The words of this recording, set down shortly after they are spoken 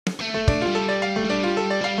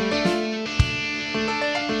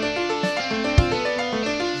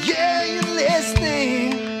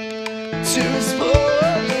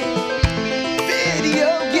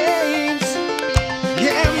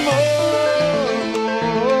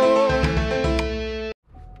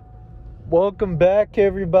Welcome back,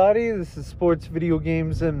 everybody. This is Sports, Video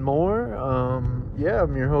Games, and More. I'm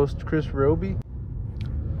your host, Chris Roby.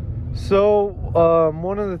 So,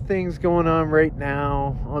 one of the things going on right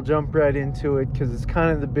now, I'll jump right into it because it's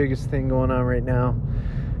kind of the biggest thing going on right now.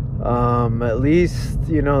 At least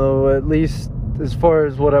as far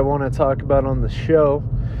as what I want to talk about on the show.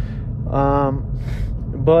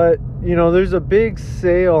 But, there's a big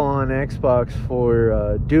sale on Xbox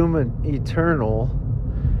for Doom Eternal.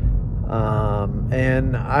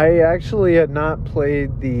 And I actually had not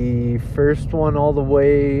played the first one all the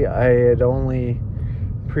way. I had only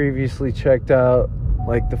previously checked out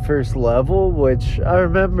like the first level, which I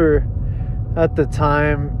remember at the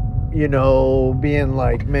time, being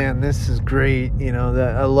like, man, this is great.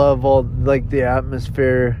 That I love all like the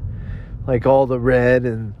atmosphere, like all the red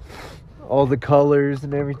and all the colors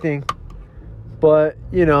and everything. But,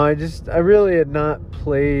 I really had not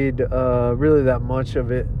played really that much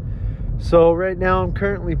of it. So right now I'm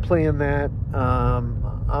currently playing that.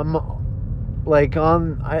 I'm like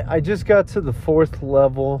I just got to the 4th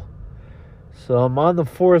level. So I'm on the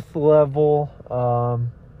 4th level.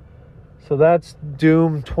 So that's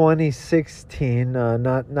Doom 2016,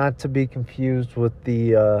 not to be confused with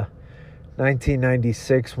the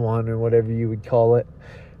 1996 one or whatever you would call it.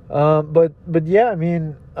 But yeah,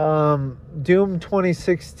 Doom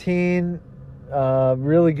 2016,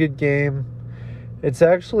 really good game. It's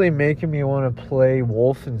actually making me want to play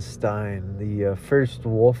Wolfenstein, the first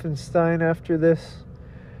Wolfenstein after this.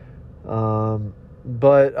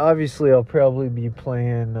 But obviously I'll probably be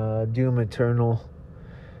playing Doom Eternal,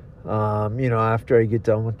 after I get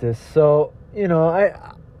done with this. So,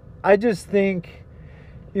 I just think,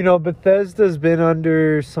 Bethesda's been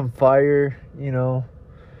under some fire,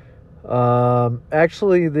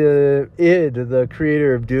 Actually, the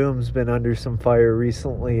creator of Doom's been under some fire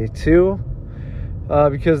recently too.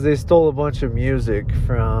 Because they stole a bunch of music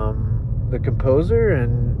from the composer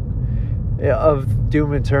of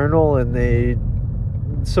Doom Eternal, and they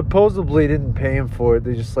supposedly didn't pay him for it.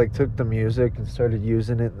 They just took the music and started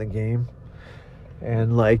using it in the game,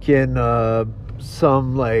 and in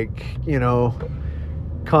some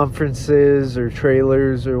conferences or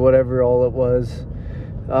trailers or whatever all it was.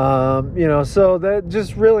 So that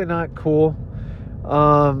just really not cool.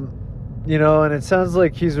 And it sounds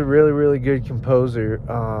like he's a really, really good composer.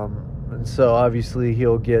 And so obviously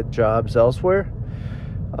he'll get jobs elsewhere.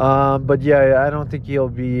 But yeah, I don't think he'll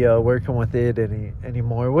be working with it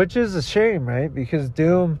anymore, which is a shame, right? Because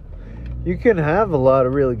Doom, you can have a lot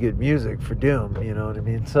of really good music for Doom, you know what I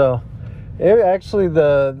mean? So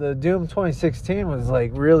the Doom 2016 was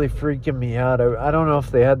really freaking me out. I don't know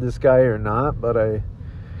if they had this guy or not, but I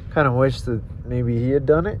kind of wish that maybe he had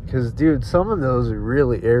done it. Because, dude, some of those are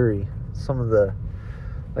really airy. Some of the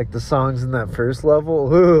songs in that first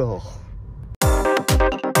level. Ugh.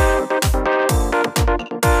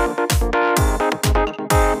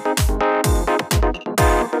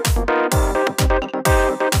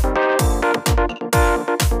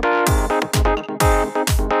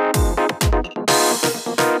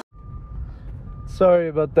 Sorry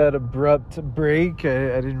about that abrupt break.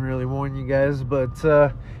 I didn't really warn you guys, but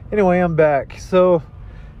anyway, I'm back. So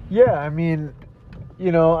yeah,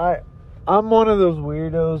 I'm one of those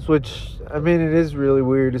weirdos, which, it is really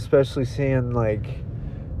weird, especially seeing,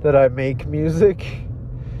 that I make music,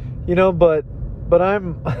 but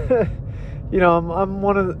I'm, I'm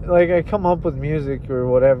one of the, I come up with music or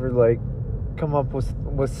whatever, come up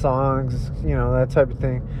with songs, that type of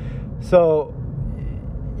thing. So,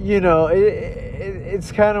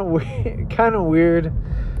 it's kind of weird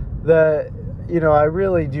that, I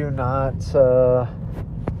really do not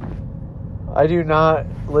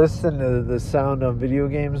listen to the sound of video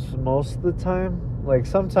games most of the time.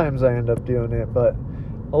 Sometimes I end up doing it, but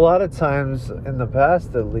a lot of times in the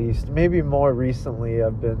past, at least, maybe more recently,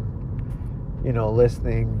 I've been,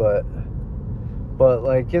 listening, but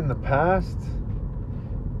in the past,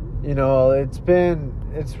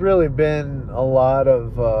 it's really been a lot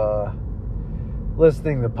of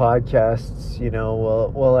listening to podcasts,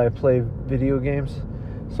 while I play video games.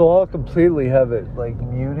 So I'll completely have it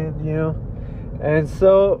muted, and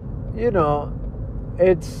so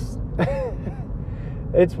it's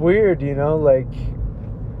it's weird, I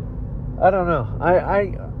don't know.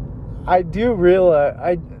 I do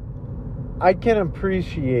realize I can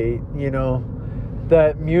appreciate,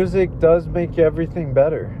 that music does make everything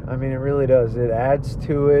better. It really does. It adds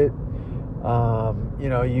to it.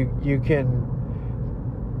 You can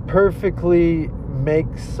perfectly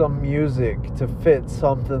make some music to fit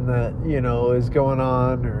something that, is going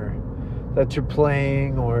on or that you're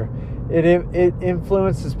playing, or it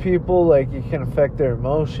influences people, like it can affect their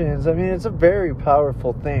emotions. I mean, it's a very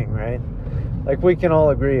powerful thing, right? Like we can all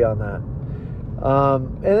agree on that.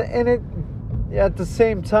 And it, at the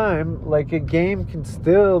same time, like a game can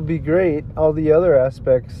still be great. All the other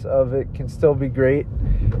aspects of it can still be great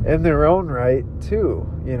in their own right too.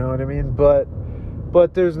 You know what I mean? But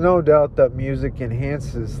there's no doubt that music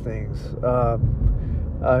enhances things.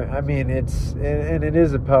 I mean, and it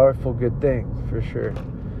is a powerful good thing for sure.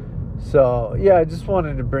 So yeah, I just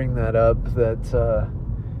wanted to bring that up. That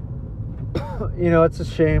you know, it's a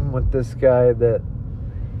shame with this guy that,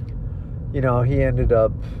 you know, he ended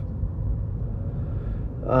up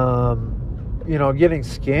you know, getting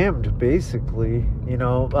scammed basically. You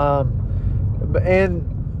know,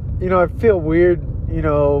 and you know, I feel weird, you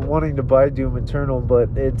know, wanting to buy Doom Eternal, but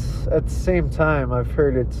it's at the same time I've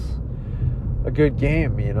heard it's a good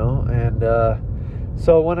game, you know. And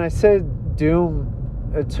so when I said Doom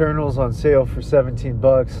Eternal's on sale for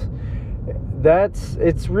 $17,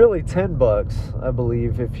 it's really $10, I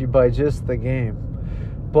believe, if you buy just the game.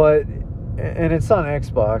 But and it's on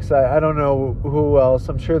Xbox. I don't know who else.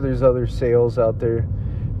 I'm sure there's other sales out there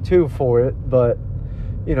too for it, but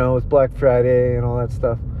you know, with Black Friday and all that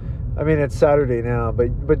stuff. I mean, it's Saturday now,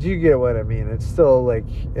 but you get what I mean. It's still like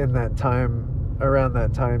in that time, around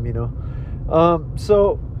that time, you know.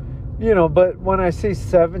 So, you know, but when I say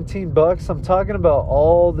 $17, I'm talking about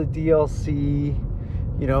all the DLC,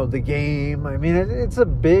 you know, the game. I mean, it's a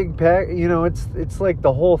big pack, you know, it's like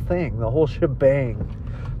the whole thing, the whole shebang.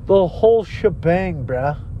 The whole shebang,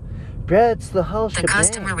 bruh. Bruh, it's the whole shebang. The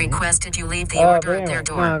customer requested you leave the order at their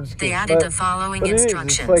door. No, they added the following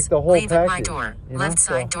instructions. It's like the whole leave package, at my door. You know? Left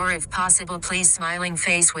side door if possible, please. Smiling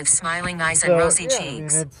face with smiling eyes So, and rosy yeah,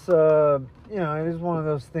 cheeks. I mean, it's, you know, it is one of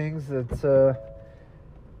those things that,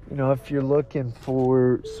 you know, if you're looking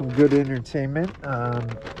for some good entertainment,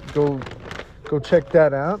 go check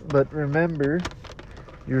that out. But remember,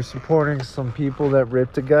 you're supporting some people that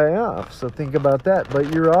ripped a guy off. So think about that.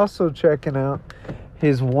 But you're also checking out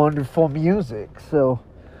his wonderful music. So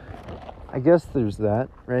I guess there's that,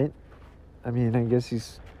 right? I mean, I guess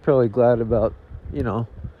he's probably glad about, you know,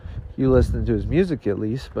 you listening to his music at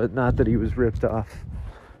least, but not that he was ripped off.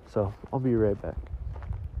 So I'll be right back.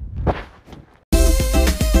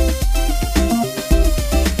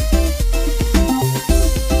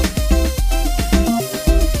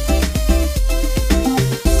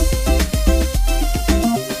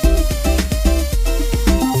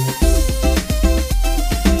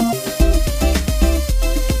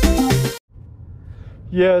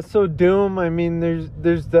 Yeah, so Doom, I mean,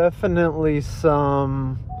 there's definitely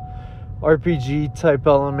some RPG type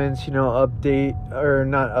elements, you know, update, or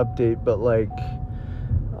not update, but like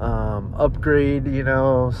upgrade, you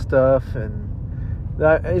know, stuff, and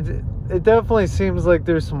that it definitely seems like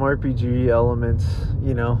there's some RPG elements,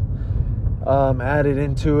 you know, added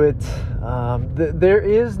into it. There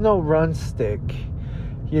is no run stick,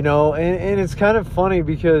 you know, and it's kind of funny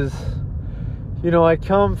because, you know, I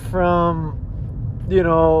come from, you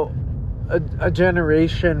know, a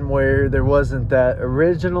generation where there wasn't that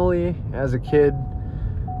originally as a kid,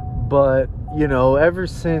 but, you know, ever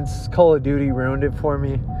since Call of Duty ruined it for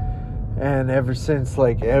me, and ever since,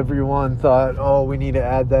 like, everyone thought, oh, we need to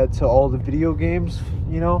add that to all the video games,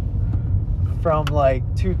 you know, from, like,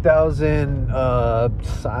 2000, I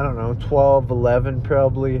don't know, 12, 11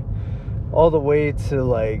 probably, all the way to,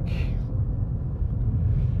 like,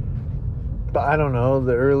 I don't know,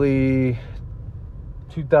 the early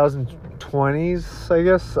 2020s, I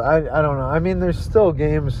guess. I don't know. I mean, there's still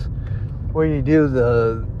games where you do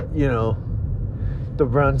the, you know, the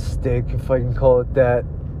run stick, if I can call it that,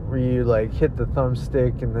 where you like hit the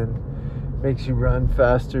thumbstick and then makes you run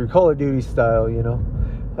faster, Call of Duty style, you know.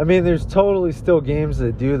 I mean, there's totally still games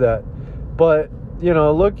that do that, but, you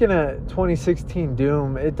know, looking at 2016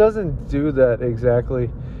 Doom, it doesn't do that exactly.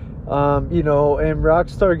 You know, and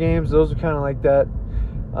Rockstar games, those are kind of like that.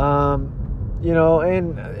 You know,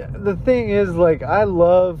 and the thing is, like, I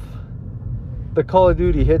love the Call of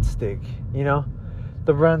Duty hit stick, you know,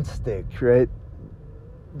 the run stick, right?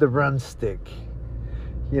 The run stick,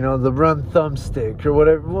 you know, the run thumbstick, or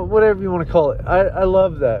whatever you want to call it. I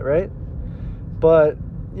love that, right? But,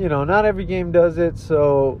 you know, not every game does it,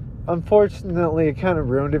 so unfortunately it kind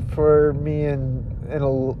of ruined it for me in a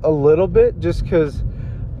little bit, just because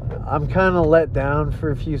I'm kind of let down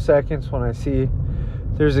for a few seconds when I see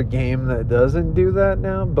there's a game that doesn't do that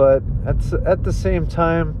now. But at the same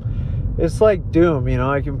time, it's like Doom, you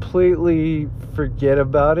know, I completely forget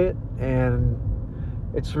about it, and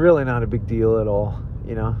it's really not a big deal at all,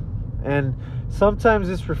 you know. And sometimes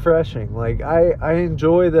it's refreshing. Like, I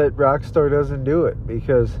enjoy that Rockstar doesn't do it,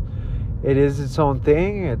 because it is its own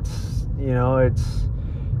thing. It's, it's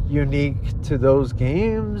unique to those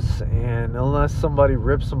games, and unless somebody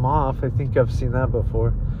rips them off, I think I've seen that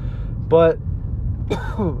before. But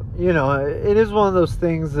it is one of those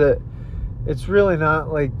things that it's really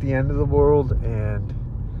not like the end of the world, and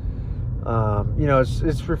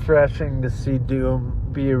it's refreshing to see Doom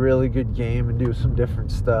be a really good game and do some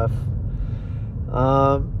different stuff.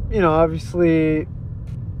 Obviously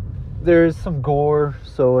there is some gore,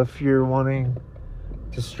 so if you're wanting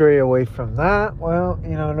to stray away from that, well,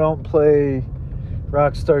 don't play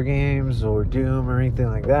Rockstar games or Doom or anything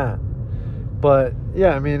like that. But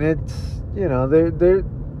yeah, I mean, it's,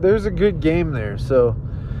 there's a good game there. So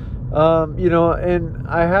and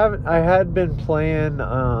I had been playing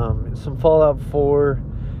some Fallout 4.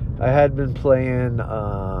 I had been playing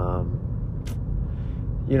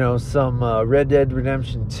some Red Dead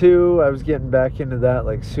Redemption 2. I was getting back into that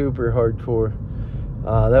like super hardcore.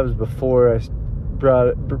 That was before I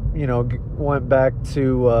went back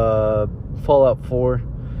to Fallout 4.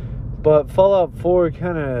 But Fallout 4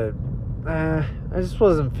 kind of, I just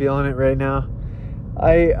wasn't feeling it right now.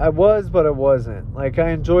 I was, but I wasn't. Like,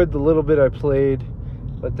 I enjoyed the little bit I played,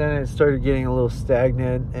 but then it started getting a little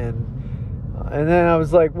stagnant, and then I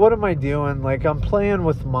was like, what am I doing? Like, I'm playing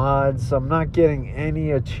with mods, I'm not getting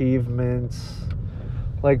any achievements.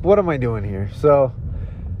 Like, what am I doing here? So,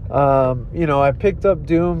 I picked up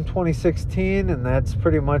Doom 2016, and that's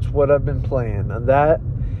pretty much what I've been playing. And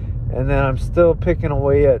then I'm still picking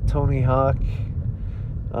away at Tony Hawk,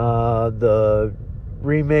 the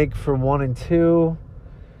remake for 1 and 2.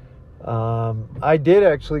 I did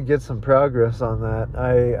actually get some progress on that.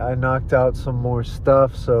 I knocked out some more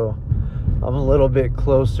stuff, so I'm a little bit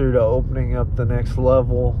closer to opening up the next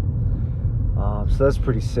level. So that's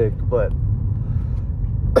pretty sick. But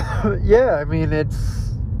yeah, I mean,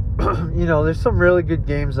 it's there's some really good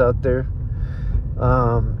games out there.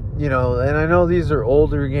 And I know these are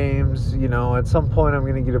older games. At some point I'm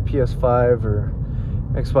gonna get a PS5 or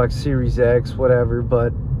Xbox Series X, whatever.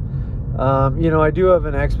 But I do have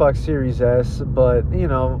an Xbox Series S, but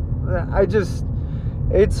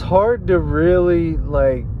it's hard to really,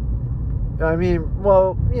 like, I mean,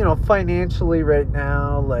 well, financially right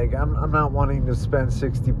now, like, I'm not wanting to spend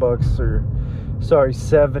 $60 or, sorry,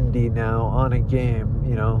 70 now on a game,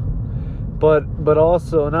 but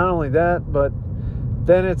also, not only that, but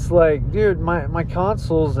then it's like, dude, my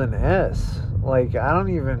console's an S. Like, I don't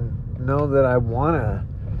even know that I want to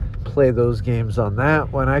play those games on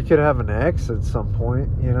that when I could have an X at some point,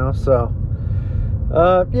 so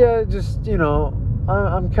yeah, just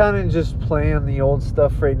I'm kind of just playing the old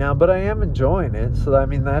stuff right now, but I am enjoying it. So I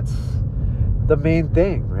mean, that's the main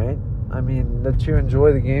thing, right? I mean, that you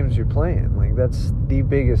enjoy the games you're playing. Like, that's the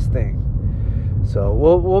biggest thing. So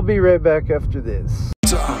we'll be right back after this.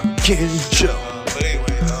 Talking Joe,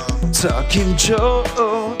 Talking Joe,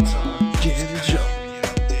 Talking Joe,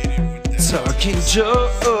 Talking Joe,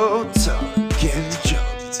 Talking Joe,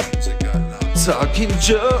 Talking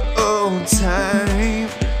Joe time.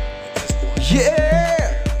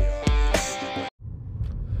 Yeah.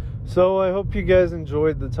 So I hope you guys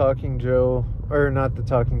enjoyed the Talking Joe, or not the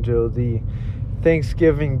Talking Joe, the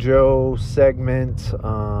Thanksgiving Joe segment,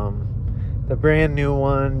 the brand new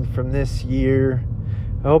one from this year.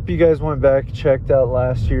 I hope you guys went back and checked out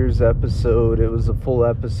last year's episode. It was a full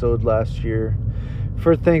episode last year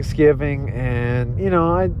for Thanksgiving, and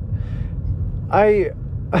I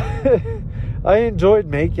I enjoyed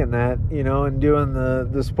making that, and doing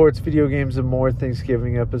the sports, video games, and more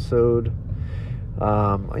Thanksgiving episode.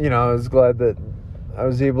 I was glad that I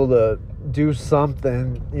was able to do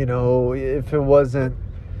something, if it wasn't,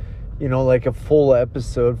 like a full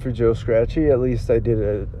episode for Joe Scratchy. At least I did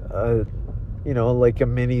a like a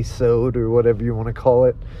mini-sode or whatever you want to call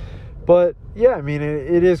it. But yeah, I mean,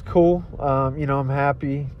 it is cool. I'm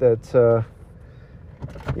happy that that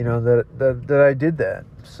I did that.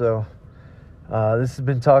 So this has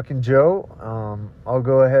been Talking Joe. I'll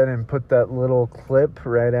go ahead and put that little clip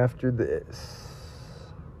right after this,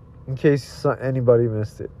 in case anybody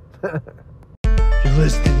missed it. You're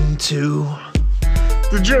listening to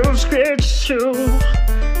the Joe Scratch Show.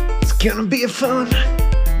 It's gonna be a fun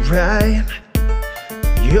ride.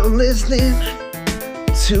 You're listening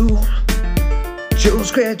to Joe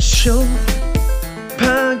Scratch Show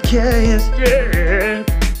podcast. Yeah.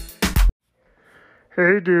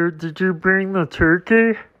 Hey dude, did you bring the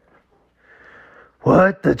turkey?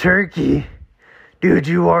 What? The turkey? Dude,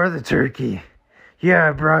 you are the turkey. Yeah,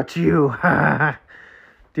 I brought you.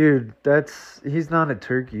 Dude, he's not a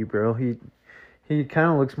turkey, bro. He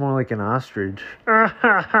kind of looks more like an ostrich.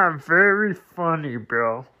 Very funny,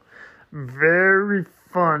 bro. Very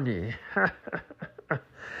funny.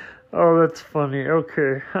 Oh, that's funny.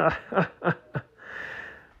 Okay.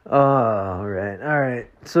 All right. All right.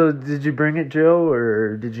 So, did you bring it, Joe,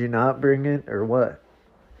 or did you not bring it, or what?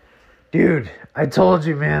 Dude, I told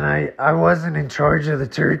you, man, I wasn't in charge of the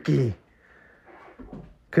turkey.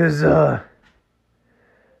 'Cause, I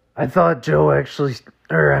thought Joe actually,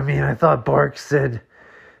 I thought Bark said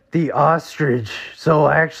the ostrich. So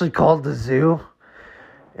I actually called the zoo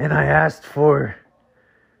and I asked for,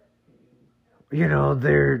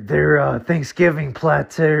 their Thanksgiving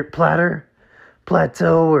plateau,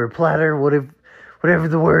 whatever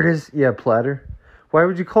the word is. Yeah, platter. Why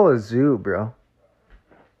would you call it a zoo, bro?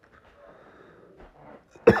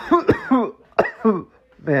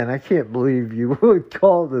 Man, I can't believe you would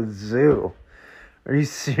call it a zoo. Are you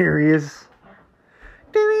serious?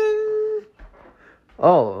 Ding!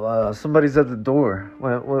 Oh, somebody's at the door.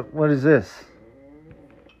 What is this?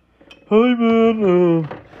 Hi, man.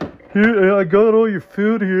 Here, I got all your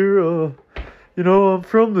food here. I'm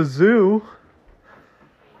from the zoo.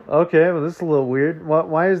 Okay, well, this is a little weird.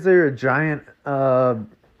 Why is there a giant,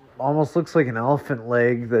 almost looks like an elephant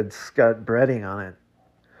leg that's got breading on it?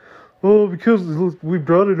 Oh, because we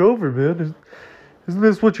brought it over, man. Isn't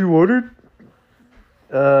this what you ordered?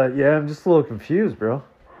 Yeah, I'm just a little confused, bro.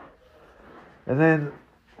 And then,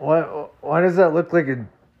 why does that look like a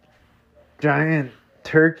giant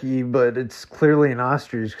turkey, but it's clearly an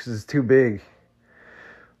ostrich because it's too big?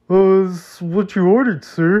 Oh, this is what you ordered,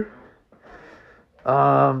 sir.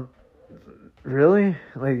 Really?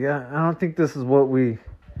 Like, I don't think this is what we...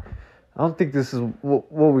 I don't think this is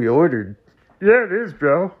what we ordered. Yeah, it is,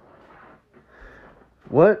 bro.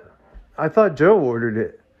 What? I thought Joe ordered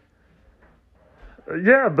it.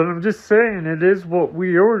 Yeah, but I'm just saying it is what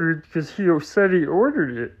we ordered because he said he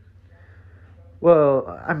ordered it.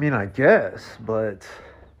 Well, I mean, I guess, but...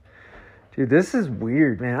 Dude, this is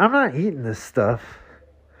weird, man. I'm not eating this stuff.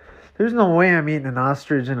 There's no way I'm eating an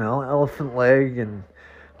ostrich and an elephant leg and...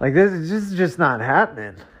 Like, this is just not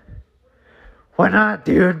happening. Why not,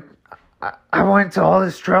 dude? I went to all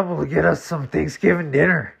this trouble to get us some Thanksgiving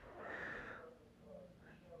dinner.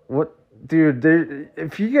 What? Dude,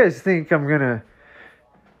 if you guys think I'm gonna...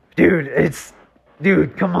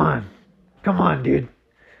 Dude, come on. Come on, dude.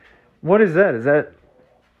 What is that? Is that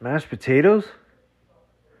mashed potatoes?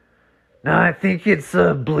 No, I think it's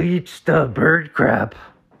bleached bird crap.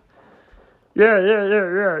 Yeah.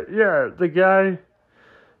 The guy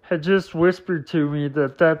had just whispered to me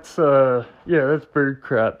that's bird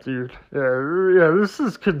crap, dude. Yeah, this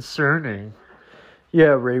is concerning.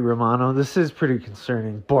 Yeah, Ray Romano, this is pretty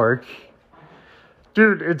concerning. Bark.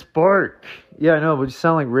 Dude, it's Bark. Yeah, I know, but you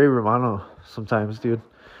sound like Ray Romano sometimes, dude.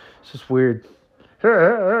 It's just weird.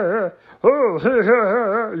 Oh,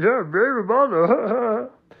 yeah, Ray Romano.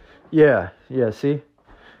 Yeah, see?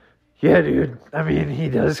 Yeah, dude. I mean, he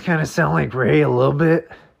does kind of sound like Ray a little bit.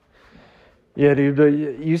 Yeah, dude, but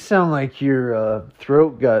you sound like your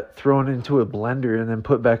throat got thrown into a blender and then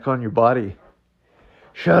put back on your body.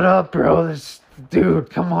 Shut up, bro. Dude,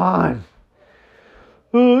 come on.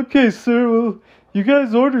 Oh, okay, sir. Well, you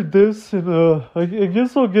guys ordered this, and I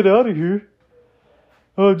guess I'll get out of here.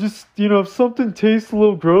 Just, if something tastes a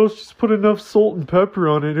little gross, just put enough salt and pepper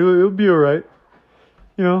on it. It'll be all right.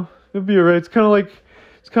 It'll be all right. It's kind of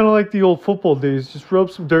like the old football days. Just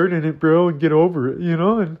rub some dirt in it, bro, and get over it.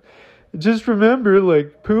 And just remember,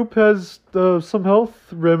 like, poop has some health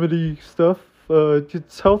remedy stuff.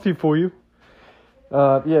 It's healthy for you.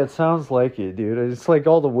 Yeah, it sounds like it, dude. It's like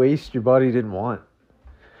all the waste your body didn't want.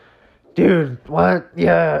 Dude, what?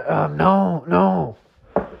 Yeah, no.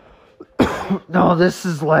 No, this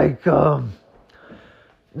is like, no,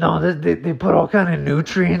 they put all kind of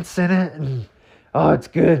nutrients in it, and, oh, it's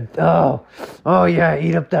good. Oh, yeah,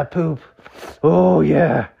 eat up that poop. Oh,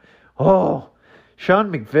 yeah. Oh,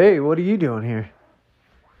 Sean McVay, what are you doing here?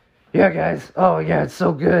 Yeah, guys. Oh, yeah, it's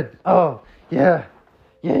so good. Oh, yeah.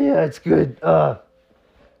 Yeah, it's good.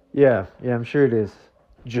 Yeah, I'm sure it is.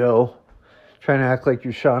 Joe, trying to act like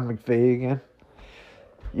you're Sean McVay again.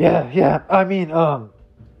 Yeah. I mean,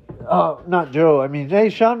 not Joe. I mean, hey,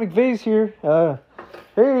 Sean McVay's here.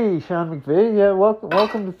 Hey, Sean McVay. Yeah,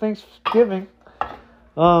 welcome to Thanksgiving.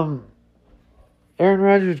 Aaron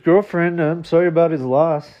Rodgers' girlfriend. I'm sorry about his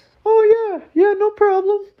loss. Oh yeah, no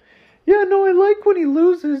problem. Yeah, no, I like when he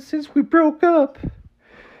loses since we broke up.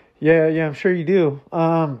 Yeah, I'm sure you do.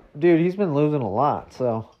 Dude, he's been losing a lot,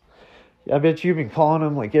 so I bet you've been calling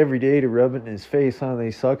him like every day to rub it in his face, huh? That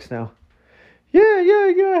he sucks now. Yeah,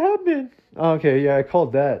 I have been. Okay, yeah, I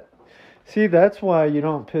called that. See, that's why you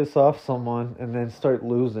don't piss off someone and then start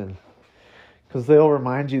losing. Because they'll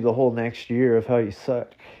remind you the whole next year of how you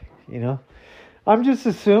suck, I'm just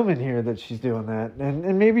assuming here that she's doing that,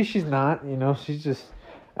 and maybe she's not. She's just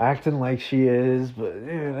acting like she is, but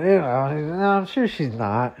I'm sure she's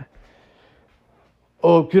not.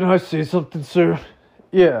 Oh, can I say something, sir?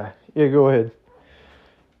 Yeah, go ahead.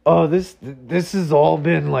 Oh, this has all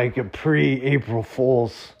been like a pre-April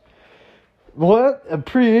Fool's. What? A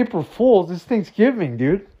pre-April Fool's? It's Thanksgiving,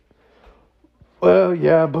 dude. Well,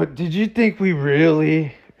 yeah, but did you think we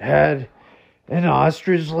really had an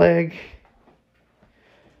ostrich leg?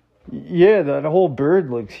 Yeah, that whole bird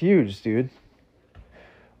looks huge, dude.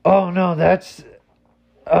 Oh no, that's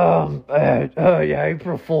yeah,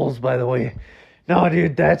 April Fools, by the way. No,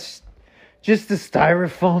 dude, that's just a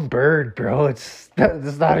styrofoam bird, bro. That's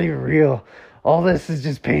not even real. All this is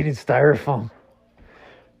just painted styrofoam.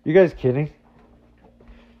 You guys kidding?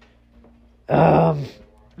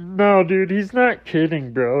 No, dude, he's not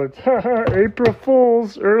kidding, bro. It's April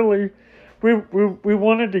Fools early. We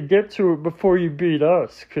wanted to get to it before you beat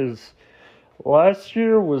us, because last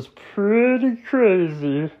year was pretty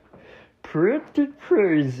crazy. Pretty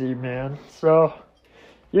crazy, man. So,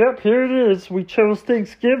 yep, here it is. We chose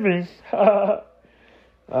Thanksgiving.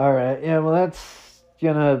 Alright, yeah, well, that's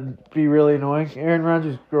gonna be really annoying. Aaron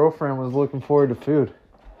Rodgers' girlfriend was looking forward to food.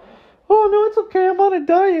 Oh, no, it's okay. I'm on a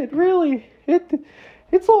diet, really.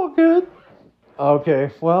 It's all good. Okay,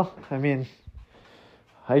 well, I mean,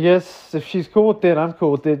 I guess if she's cool with it, I'm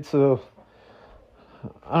cool with it, so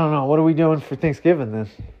I don't know. What are we doing for Thanksgiving then?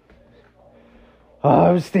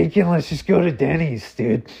 I was thinking let's just go to Denny's,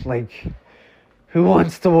 dude. Like, who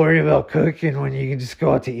wants to worry about cooking when you can just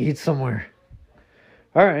go out to eat somewhere?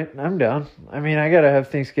 Alright, I'm down. I mean, I gotta have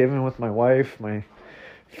Thanksgiving with my wife, my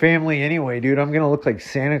family anyway, dude. I'm gonna look like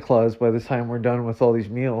Santa Claus by the time we're done with all these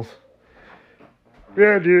meals.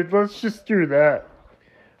 Yeah, dude, let's just do that.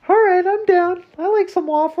 Alright, I'm down. I like some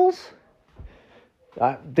waffles.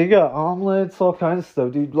 They got omelets, all kinds of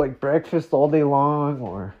stuff, dude. Like breakfast all day long,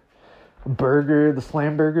 or a burger, the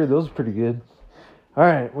slam burger. Those are pretty good.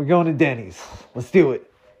 Alright, we're going to Denny's. Let's do it.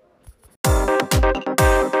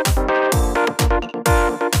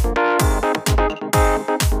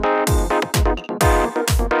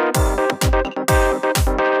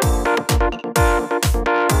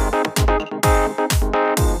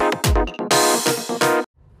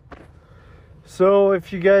 So,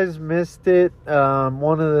 if you guys missed it,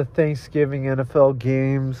 one of the Thanksgiving NFL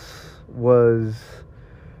games was,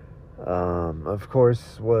 of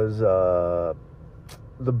course, the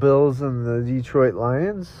Bills and the Detroit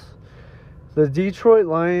Lions. The Detroit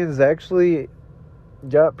Lions actually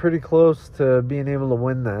got pretty close to being able to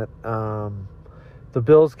win that. The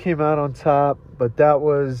Bills came out on top, but that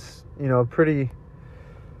was, pretty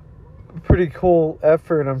cool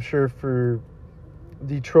effort, I'm sure, for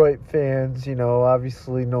Detroit fans.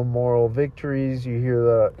 Obviously no moral victories. You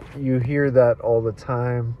hear that all the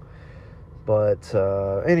time. But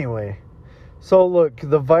anyway, so look,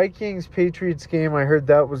 the Vikings-Patriots game, I heard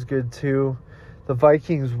that was good too. The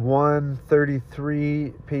Vikings won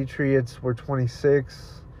 33, Patriots were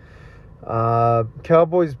 26.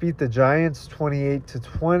 Cowboys beat the Giants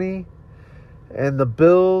 28-20. And the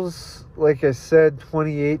Bills, like I said,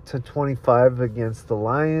 28-25 against the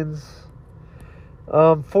Lions.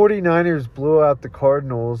 49ers blew out the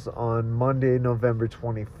Cardinals on Monday, November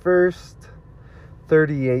 21st,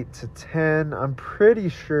 38-10. I'm pretty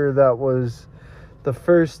sure that was the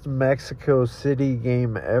first Mexico City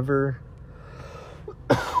game ever.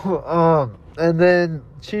 And then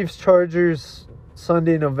Chiefs-Chargers,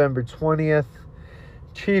 Sunday, November 20th.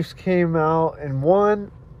 Chiefs came out and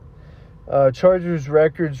won. Chargers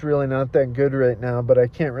record's really not that good right now, but I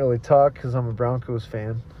can't really talk because I'm a Broncos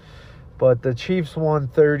fan. But the Chiefs won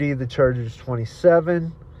 30, the Chargers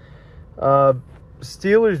 27.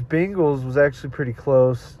 Steelers-Bengals was actually pretty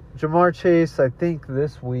close. Jamar Chase, I think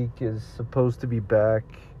this week is supposed to be back.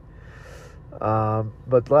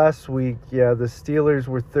 But last week, yeah, the Steelers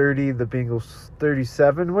were 30, the Bengals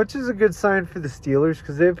 37, which is a good sign for the Steelers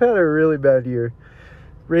because they've had a really bad year.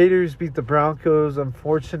 Raiders beat the Broncos,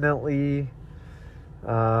 unfortunately.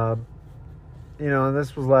 And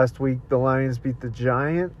this was last week. The Lions beat the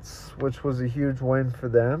Giants, which was a huge win for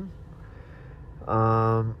them.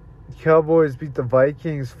 Cowboys beat the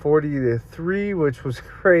Vikings 40-3, which was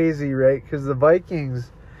crazy, right? Because the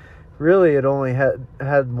Vikings really had only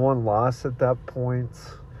had one loss at that point.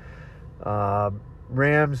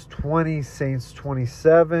 Rams 20, Saints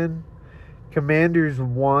 27. Commanders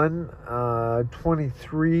won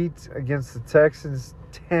 23 against the Texans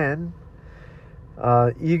 10.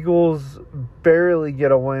 Eagles barely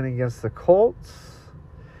get a win against the Colts.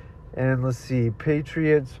 And let's see,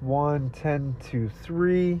 Patriots won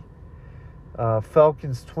 10-3.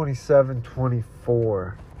 Falcons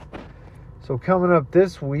 27-24. So coming up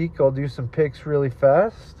this week, I'll do some picks really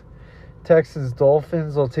fast. Texans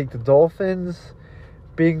Dolphins, I'll take the Dolphins.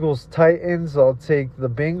 Bengals Titans, I'll take the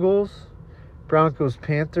Bengals. Broncos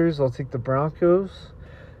Panthers, I'll take the Broncos.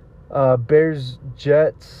 Bears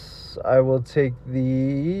Jets, I will take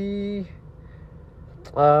the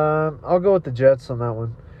I'll go with the Jets on that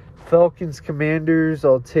one. Falcons Commanders,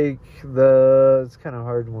 I'll take the, it's kind of a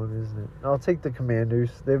hard one, isn't it? I'll take the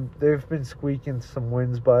Commanders. They've been squeaking some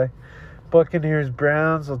wins by. Buccaneers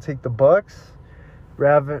Browns, I'll take the Bucks.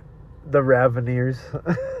 The Raveneers.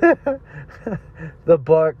 The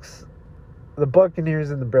Bucks. The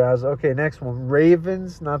Buccaneers and the Browns. Okay, next one.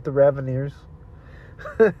 Ravens, not the Raveneers.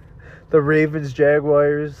 The Ravens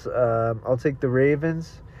Jaguars, I'll take the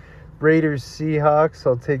Ravens. Raiders Seahawks,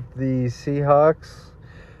 I'll take the Seahawks.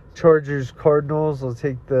 Chargers Cardinals, I'll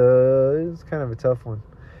take it's kind of a tough one.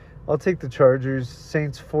 I'll take the Chargers.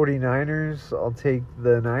 Saints 49ers, I'll take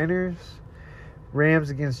the Niners. Rams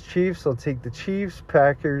against Chiefs, I'll take the Chiefs.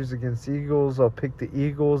 Packers against Eagles, I'll pick the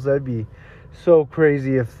Eagles. That'd be so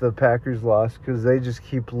crazy if the Packers lost because they just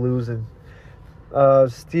keep losing.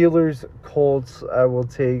 Steelers Colts, I will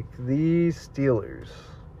take the Steelers.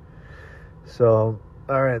 So,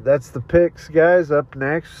 all right, that's the picks, guys. Up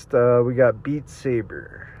next, we got Beat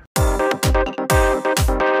Saber.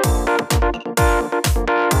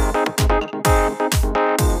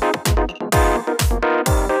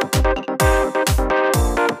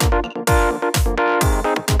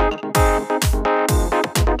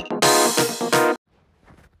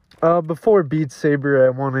 Before Beat Saber, I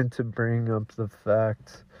wanted to bring up the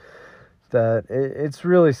fact that it's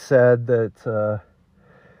really sad that,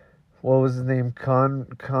 what was his name?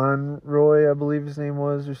 Conroy, I believe his name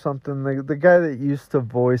was, or something. The guy that used to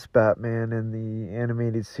voice Batman in the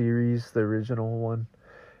animated series, the original one.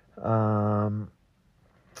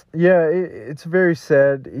 Yeah, it's very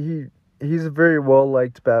sad. He's a very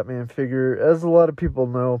well-liked Batman figure. As a lot of people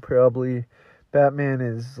know, probably, Batman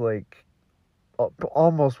is, like,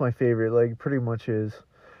 almost my favorite, like, pretty much is.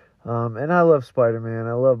 And I love Spider-Man.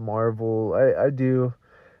 I love Marvel. I do.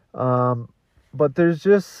 But there's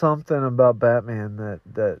just something about Batman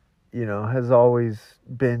that you know, has always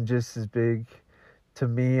been just as big to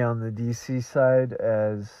me on the DC side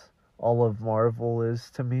as all of Marvel is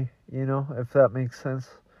to me, you know, if that makes sense.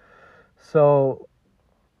 So,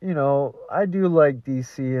 you know, I do like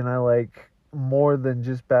DC and I like more than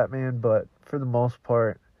just Batman, but for the most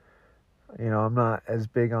part, you know, I'm not as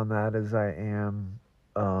big on that as I am,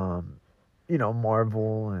 you know,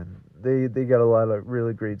 Marvel, and they got a lot of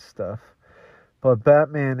really great stuff. But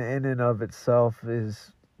Batman in and of itself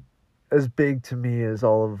is as big to me as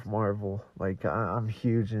all of Marvel. Like, I'm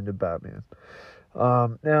huge into Batman.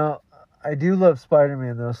 Now, I do love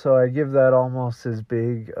Spider-Man, though, so I give that almost as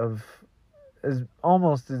big as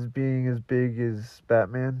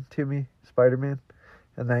Batman to me, Spider-Man,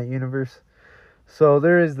 in that universe. So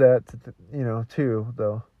there is that, you know, too,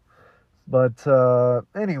 though. But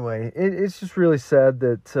anyway, it's just really sad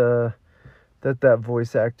that that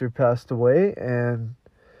voice actor passed away, and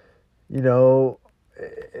you know,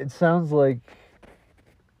 it sounds like,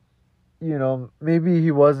 you know, maybe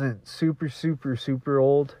he wasn't super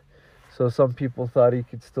old, so some people thought he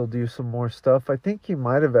could still do some more stuff. I think he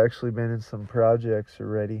might have actually been in some projects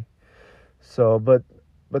already. So, but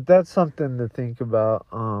that's something to think about.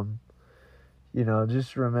 You know,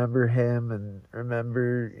 just remember him and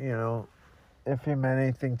remember, you know, if he meant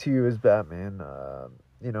anything to you as Batman.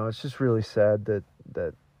 You know, it's just really sad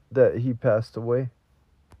that he passed away.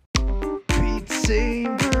 Beat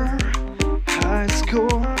Saber, high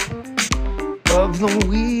score of the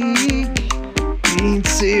week. Beat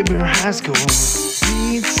Saber, high score.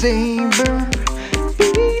 Beat Saber,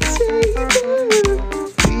 Beat Saber,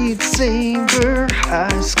 Beat Saber,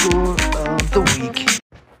 high score of the week.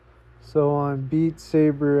 So on Beat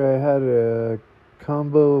Saber, I had a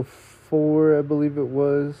combo 4, I believe it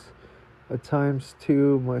was. A times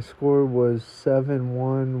 2. My score was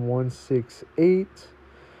 71168.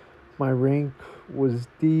 My rank was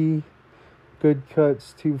D. Good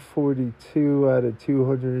cuts 242 out of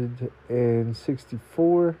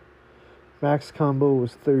 264. Max combo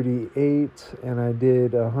was 38, and I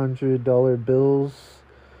did $100 bills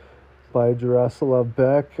by Jaroslav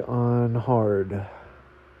Beck on hard.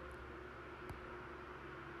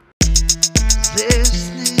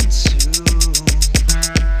 Listening to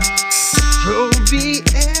Roby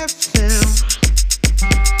FM.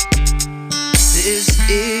 This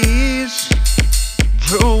is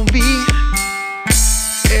Roby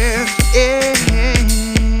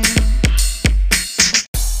FM.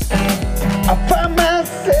 I find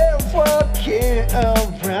myself walking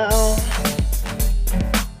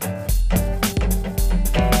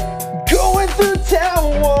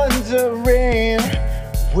town wondering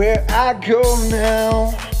where I go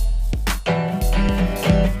now.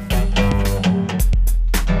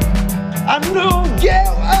 I know you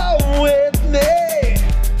are with me,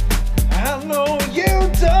 I know you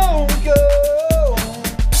don't go.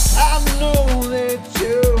 I know that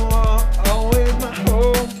you are always my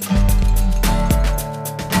home.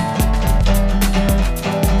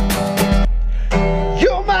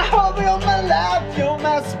 You're my hope, you're my life, you're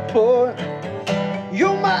my support.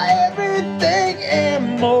 You're my everything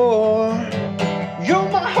and more. You're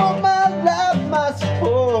my hope, my life, my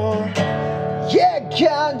support. Yeah,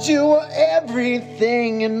 God, you are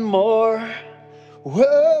everything and more.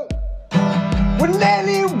 Whoa. When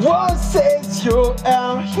anyone says you're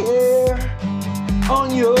out here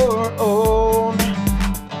on your own,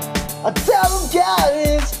 I tell them God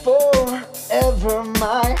is forever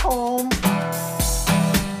my home.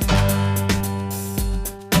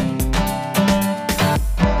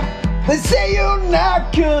 They say you're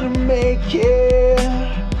not gonna make it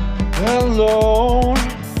alone,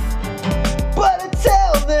 but I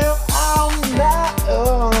tell them I'm not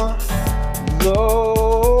alone.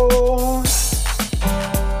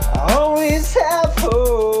 I always have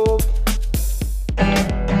hope.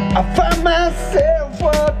 I find myself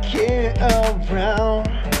walking around,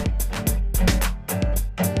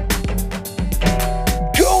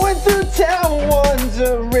 going through town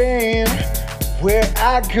wondering where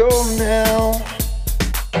I go now.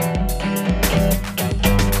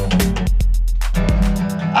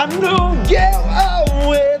 I know you are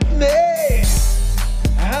with me,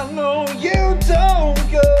 I know you don't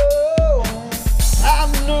go. I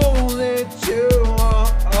know that you are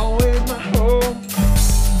always my home.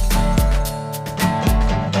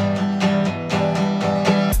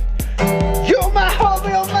 You're my hope,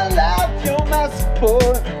 you're my life, you're my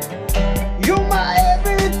support. You're my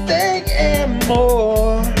everything and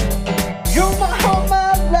more. You're my hope,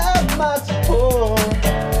 my life, my support.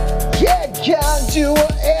 Yeah, God, you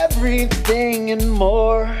are everything and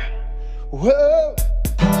more. Whoa.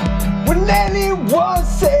 When anyone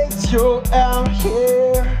says you're out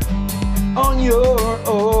here on your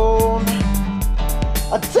own,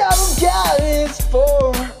 I tell them God is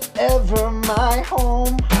forever my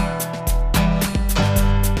home.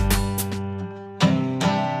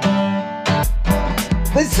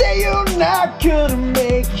 They say you're not gonna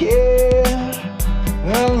make it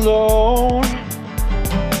alone,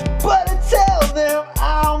 but I tell them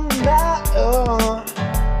I'm not alone.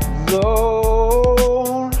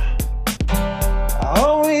 I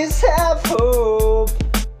always have hope.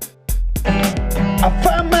 I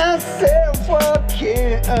find myself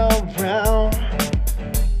walking around,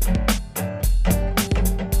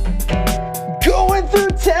 going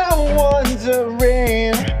through town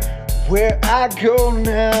wondering where I go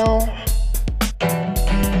now.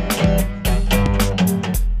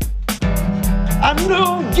 I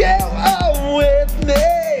know you are with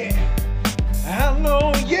me, I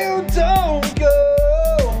know you don't go.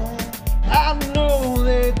 I know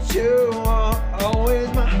that you are always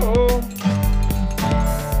my home.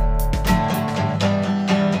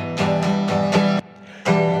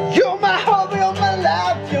 You're my hope, you're my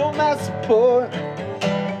life, you're my support.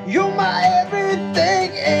 You're my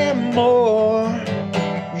everything and more.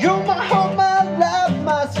 You're my hope, my life,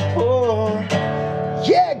 my support.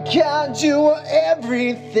 Yeah, God, you are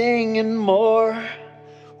everything and more.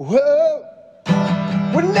 Whoa.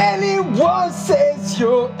 When anyone says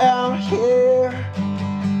you're out here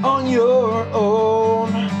on your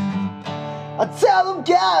own, I tell them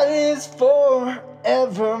God is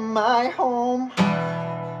forever my home.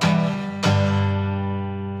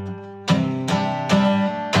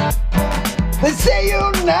 They say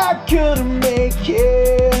you're not gonna make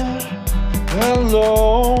it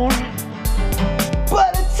alone,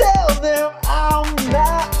 but I tell them I'm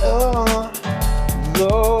not alone.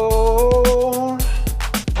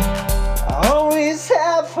 I always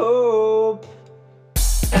have hope.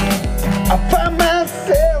 I find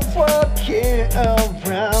myself walking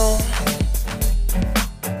around,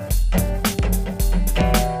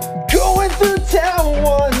 going through town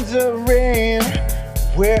wondering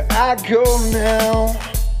where I go now.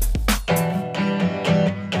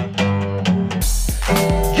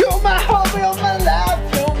 You're my hope, you're my life,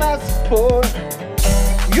 you're my support.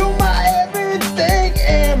 You're my everything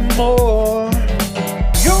and more.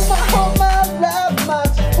 You're my hope, my life, my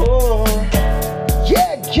support.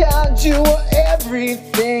 Yeah, God, you are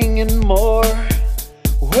everything and more.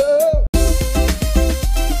 Whoa.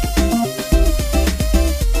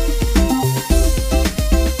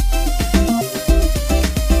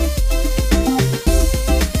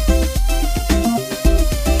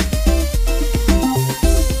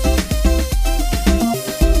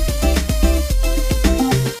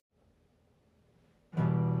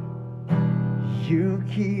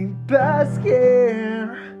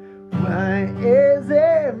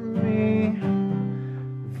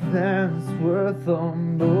 the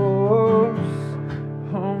most,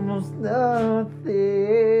 almost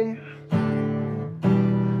nothing.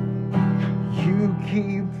 You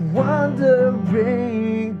keep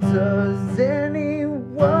wondering, does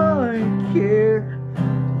anyone care?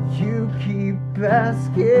 You keep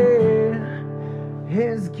asking,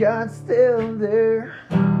 is God still there?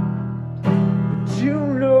 But you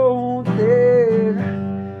know that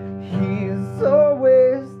He's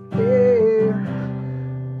always there.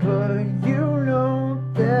 But you know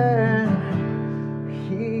that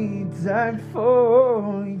He died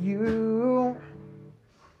for you.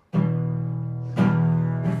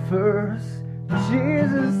 First,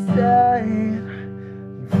 Jesus died,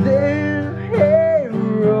 then He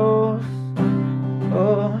rose.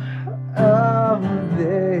 All of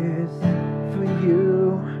this for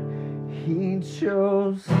you He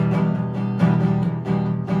chose.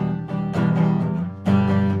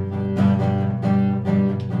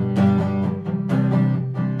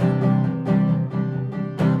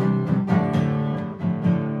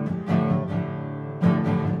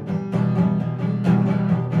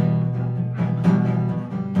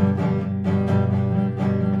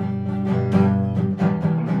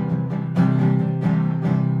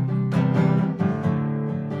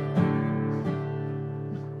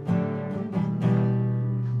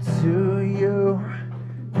 Do you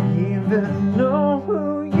even know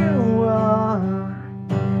who you are?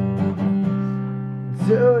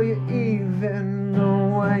 Do you even know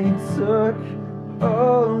why He took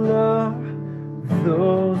all of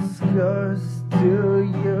those scars? Do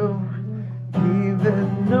you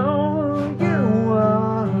even know who you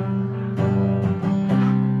are?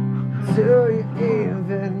 Do you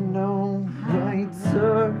even know why He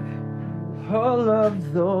took all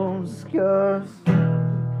of those scars?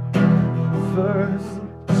 First,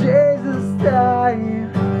 Jesus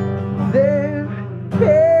died, then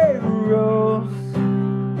He rose.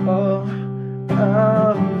 All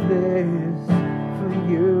of this for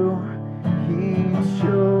you He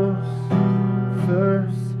chose.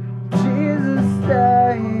 First, Jesus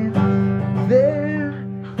died, then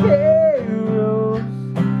He rose.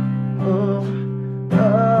 All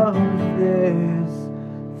of this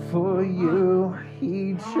for you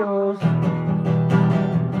He chose.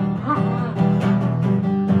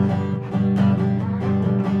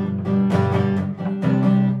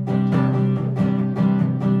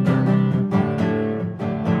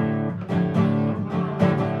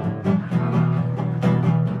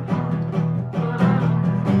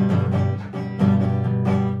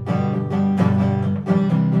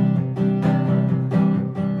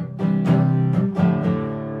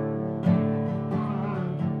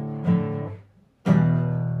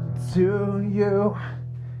 Do you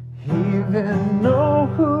even know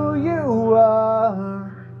who you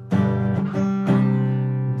are?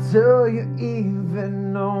 Do you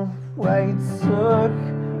even know why He took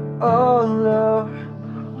all of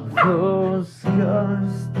those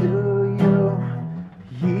scars? Do you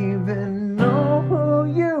even know who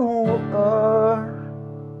you are?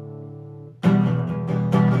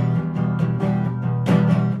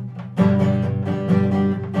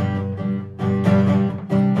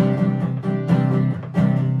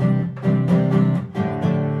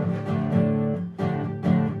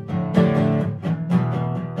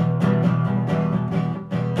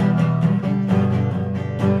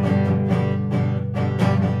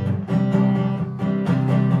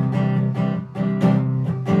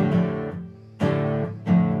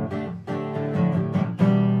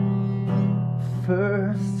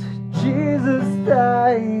 First, Jesus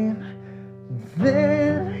died,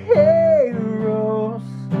 then He rose.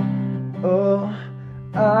 All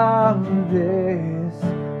of this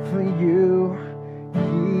for you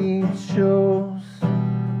He chose.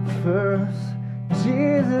 First,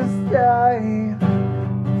 Jesus died.